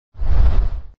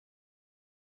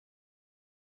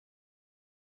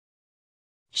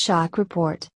shock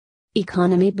report.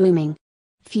 Economy booming.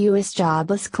 Fewest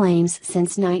jobless claims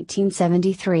since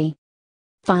 1973.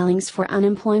 Filings for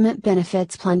unemployment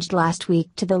benefits plunged last week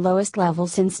to the lowest level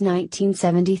since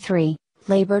 1973,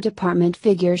 Labor Department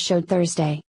figures showed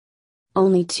Thursday.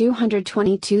 Only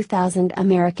 222,000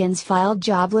 Americans filed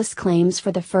jobless claims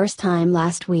for the first time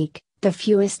last week, the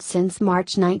fewest since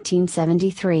March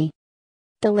 1973.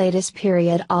 The latest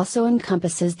period also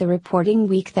encompasses the reporting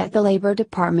week that the Labor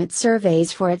Department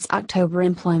surveys for its October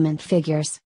employment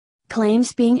figures.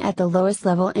 Claims being at the lowest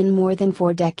level in more than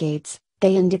 4 decades,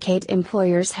 they indicate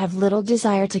employers have little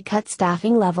desire to cut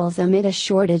staffing levels amid a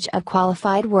shortage of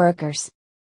qualified workers.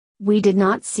 We did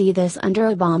not see this under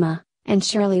Obama, and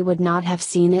surely would not have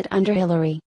seen it under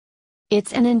Hillary.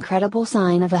 It's an incredible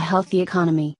sign of a healthy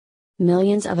economy.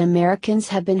 Millions of Americans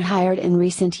have been hired in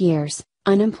recent years,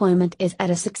 unemployment is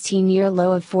at a 16-year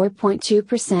low of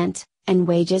 4.2%, and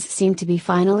wages seem to be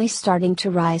finally starting to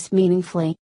rise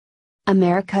meaningfully.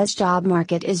 America's job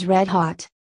market is red hot.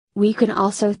 We can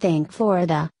also thank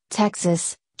Florida,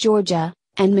 Texas, Georgia,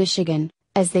 and Michigan,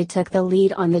 as they took the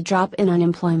lead on the drop in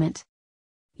unemployment.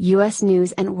 U.S.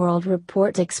 News and World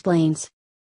Report explains.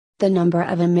 The number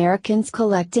of Americans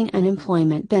collecting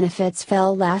unemployment benefits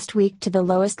fell last week to the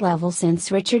lowest level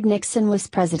since Richard Nixon was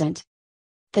president.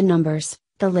 The numbers,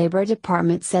 the Labor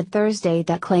Department said Thursday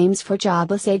that claims for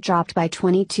jobless aid dropped by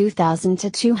 22,000 to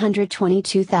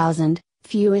 222,000,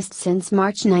 fewest since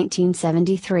March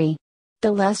 1973.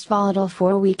 The less volatile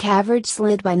 4-week average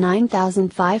slid by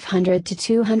 9,500 to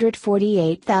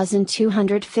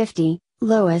 248,250,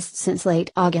 lowest since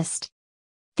late August.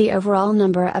 The overall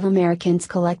number of Americans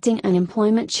collecting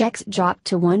unemployment checks dropped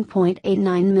to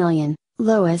 1.89 million,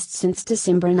 lowest since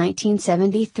December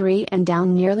 1973 and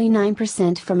down nearly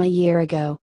 9% from a year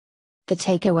ago. The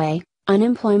takeaway: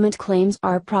 unemployment claims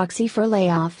are a proxy for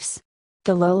layoffs.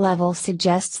 The low level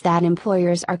suggests that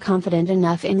employers are confident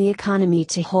enough in the economy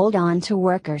to hold on to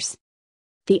workers.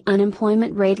 The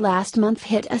unemployment rate last month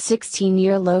hit a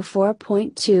 16-year low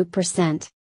 4.2%.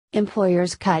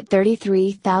 Employers cut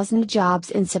 33,000 jobs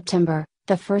in September,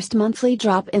 the first monthly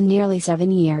drop in nearly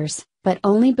 7 years, but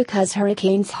only because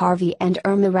Hurricanes Harvey and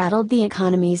Irma rattled the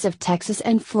economies of Texas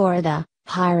and Florida.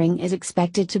 Hiring is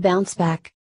expected to bounce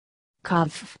back.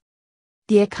 COV.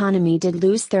 The economy did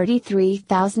lose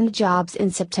 33,000 jobs in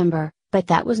September, but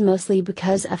that was mostly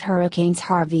because of Hurricanes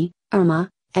Harvey, Irma,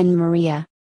 and Maria.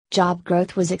 Job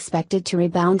growth was expected to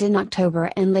rebound in October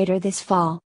and later this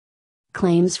fall.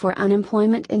 Claims for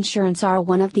unemployment insurance are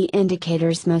one of the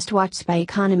indicators most watched by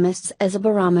economists as a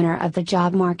barometer of the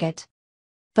job market.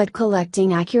 But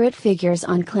collecting accurate figures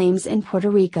on claims in Puerto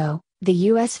Rico, the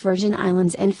U.S. Virgin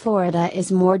Islands and Florida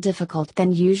is more difficult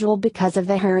than usual because of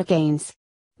the hurricanes.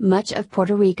 Much of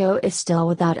Puerto Rico is still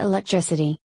without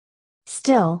electricity.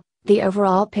 Still, the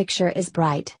overall picture is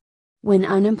bright. When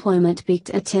unemployment peaked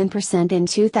at 10% in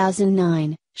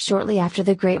 2009, shortly after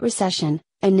the Great Recession,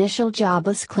 initial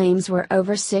jobless claims were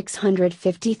over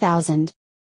 650,000.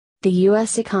 The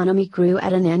U.S. economy grew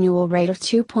at an annual rate of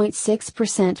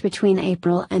 2.6% between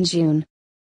April and June.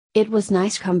 It was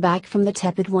nice comeback from the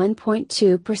tepid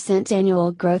 1.2%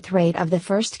 annual growth rate of the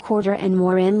first quarter and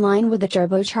more in line with the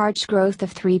turbocharged growth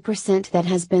of 3% that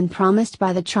has been promised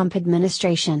by the Trump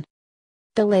administration.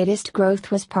 The latest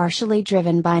growth was partially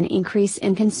driven by an increase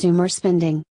in consumer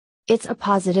spending. It's a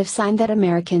positive sign that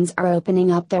Americans are opening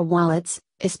up their wallets,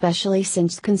 especially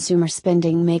since consumer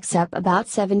spending makes up about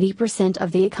 70%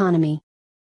 of the economy.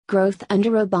 Growth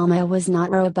under Obama was not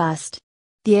robust.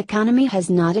 The economy has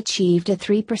not achieved a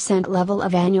 3% level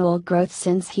of annual growth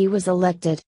since he was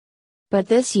elected. But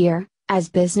this year, as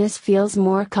business feels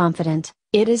more confident,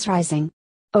 it is rising.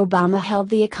 Obama held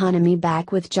the economy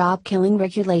back with job-killing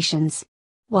regulations.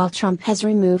 While Trump has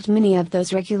removed many of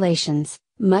those regulations,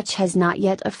 much has not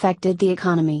yet affected the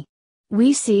economy.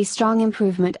 We see strong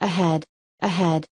improvement ahead.